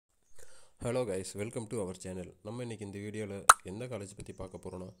Hello guys, welcome to our channel. நம்ம இன்னைக்கு இந்த வீடியோல என்ன காலேஜ் பத்தி பார்க்க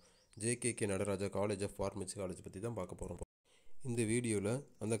போறோம்னா JKK Nataraja college of pharmacy college பத்தி தான் பார்க்க போறோம். இந்த வீடியோல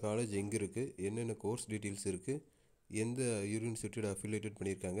அந்த காலேஜ் எங்க இருக்கு, என்னென்ன கோர்ஸ் டீடைல்ஸ் இருக்கு, எந்த யூனிவர்சிட்டியோட அஃபிலியேட்டட்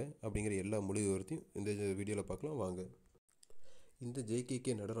பண்ணிருக்காங்க அப்படிங்கற எல்லா முழு விவரத்தையும் இந்த வீடியோல பார்க்கலாம் வாங்க. இந்த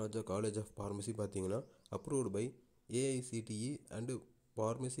JKK Nataraja college of pharmacy பாத்தீங்கன்னா approved by AICTE and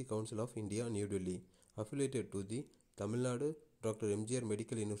Pharmacy Council of India New Delhi, affiliated to the Tamil Nadu Dr. MGR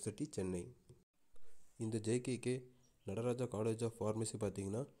Medical University Chennai. இந்த JKK Nataraja college of pharmacy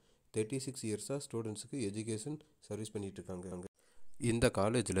பார்த்தீங்கன்னா 36 இயர்ஸாக ஸ்டூடெண்ட்ஸுக்கு எஜுகேஷன் சர்வீஸ் பண்ணிட்டு இருக்காங்க. இந்த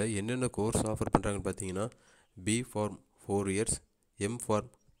காலேஜில் என்னென்ன கோர்ஸ் ஆஃபர் பண்ணுறாங்கன்னு பார்த்தீங்கன்னா B form 4 years, M form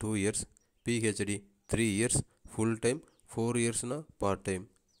 2 years, PhD 3 years, full time 4 இயர்ஸ்னா part time.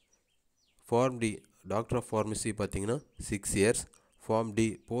 Form D doctor of pharmacy பார்த்தீங்கன்னா 6 years, form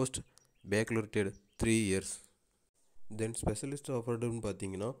D post பேக்லோரேட் 3 years. தென் ஸ்பெஷலிஸ்ட் ஆஃபர்டுன்னு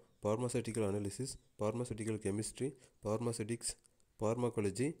பார்த்தீங்கன்னா pharmaceutical analysis, pharmaceutical chemistry, pharmaceutics,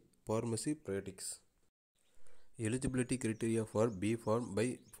 pharmacology, pharmacy practice. Eligibility criteria for B form by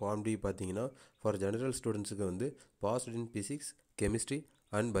form D பார்த்தீங்கன்னா for general students-க்கு வந்து passed in physics, chemistry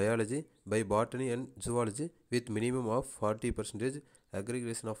and biology by botany and zoology with minimum of 40%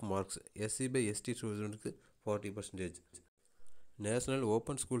 aggregation of marks. SC by ST students-க்கு 40%. National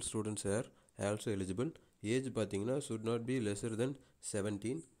open school students are also eligible. Age பார்த்தீங்கன்னா should not be lesser than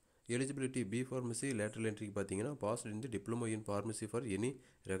 17. Eligibility B pharmacy lateral entry பார்த்தீங்கன்னா passed in the diploma in pharmacy for any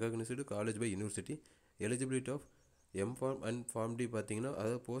recognized college by university. Eligibility of M form and form D பார்த்தீங்கன்னா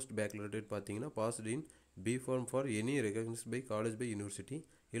அது post baccalaureate பார்த்தீங்கன்னா passed in B form for any recognized by college by university.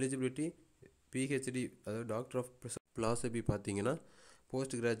 Eligibility PhD அதாவது doctor of philosophy பார்த்தீங்கன்னா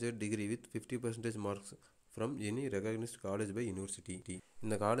post graduate degree with 50% marks from any recognized college by university.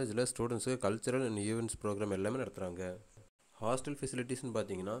 இந்த காலேஜில் ஸ்டூடெண்ட்ஸுக்கு cultural and events program எல்லாமே நடத்துகிறாங்க. Hostel ஃபெசிலிட்டிஸ்னு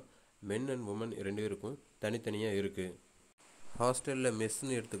பார்த்தீங்கன்னா men and woman 2 பேருக்கும் தனித்தனியாக இருக்குது. ஹாஸ்டலில்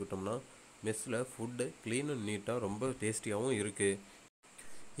மெஸ்ன்னு எடுத்துக்கிட்டோம்னா மெஸ்ஸில் ஃபுட்டு க்ளீன் அண்ட் நீட்டாக ரொம்ப டேஸ்டியாகவும் இருக்குது.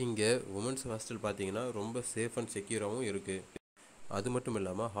 இங்கே உமன்ஸ் ஹாஸ்டல் பார்த்தீங்கன்னா ரொம்ப சேஃப் அண்ட் செக்யூராகவும் இருக்குது. அது மட்டும்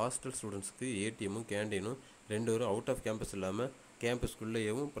இல்லாமல் ஹாஸ்டல் ஸ்டூடெண்ட்ஸுக்கு ஏடிஎம்மும் கேண்டீனும் 2 பேரும் அவுட் ஆஃப் கேம்பஸ் இல்லாமல்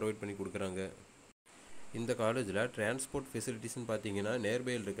கேம்பஸ்குள்ளேயும் ப்ரொவைட் பண்ணி கொடுக்குறாங்க. இந்த காலேஜில் டிரான்ஸ்போர்ட் ஃபெசிலிட்டிஸ்னு பார்த்தீங்கன்னா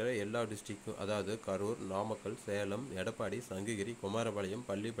நேர்பையில் இருக்கிற எல்லா டிஸ்ட்ரிக்டும், அதாவது கரூர், நாமக்கல், சேலம், எடப்பாடி, சங்ககிரி, குமாரபாளையம்,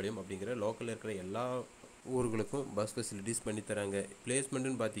 பள்ளிப்பாளையம் அப்படிங்கிற லோக்கலில் இருக்கிற எல்லா ஊர்களுக்கும் பஸ் ஃபெசிலிட்டிஸ் பண்ணி தராங்க.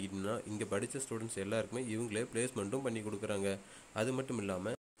 பிளேஸ்மெண்ட்டுன்னு பார்த்திங்கன்னா இங்கே படித்த ஸ்டூடெண்ட்ஸ் எல்லாருக்குமே இவங்களே பிளேஸ்மெண்ட்டும் பண்ணி கொடுக்குறாங்க. அது மட்டும்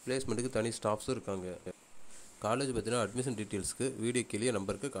இல்லாமல் பிளேஸ்மெண்ட்டுக்கு தனி ஸ்டாஃப்ஸும் இருக்காங்க. காலேஜ் பார்த்தீங்கன்னா அட்மிஷன் டீட்டெயில்ஸ்க்கு வீடியோ கீழே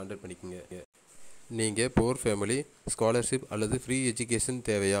நம்பருக்கு கான்டாக்ட் பண்ணிக்கோங்க. நீங்கள் புவர் ஃபேமிலி, ஸ்காலர்ஷிப் அல்லது ஃப்ரீ எஜுகேஷன்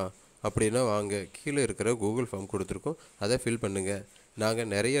தேவையா அப்படின்னா வாங்க, கீழே இருக்கிற கூகுள் ஃபார்ம் கொடுத்துருக்கோம், அதை ஃபில் பண்ணுங்கள். நாங்கள்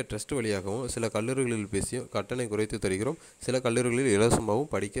நிறைய ட்ரஸ்ட் வழியாகவும் சில கல்லூரிகளில் பேசியும் கட்டணை குறைத்து தருகிறோம். சில கல்லூரிகளில் இலவசமாகவும்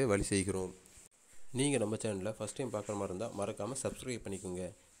படிக்க வழி செய்கிறோம். நீங்கள் நம்ம சேனலில் ஃபஸ்ட் டைம் பார்க்குற மாதிரி இருந்தால் மறக்காமல் சப்ஸ்கிரைப் பண்ணிக்கோங்க.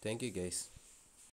 Thank you guys.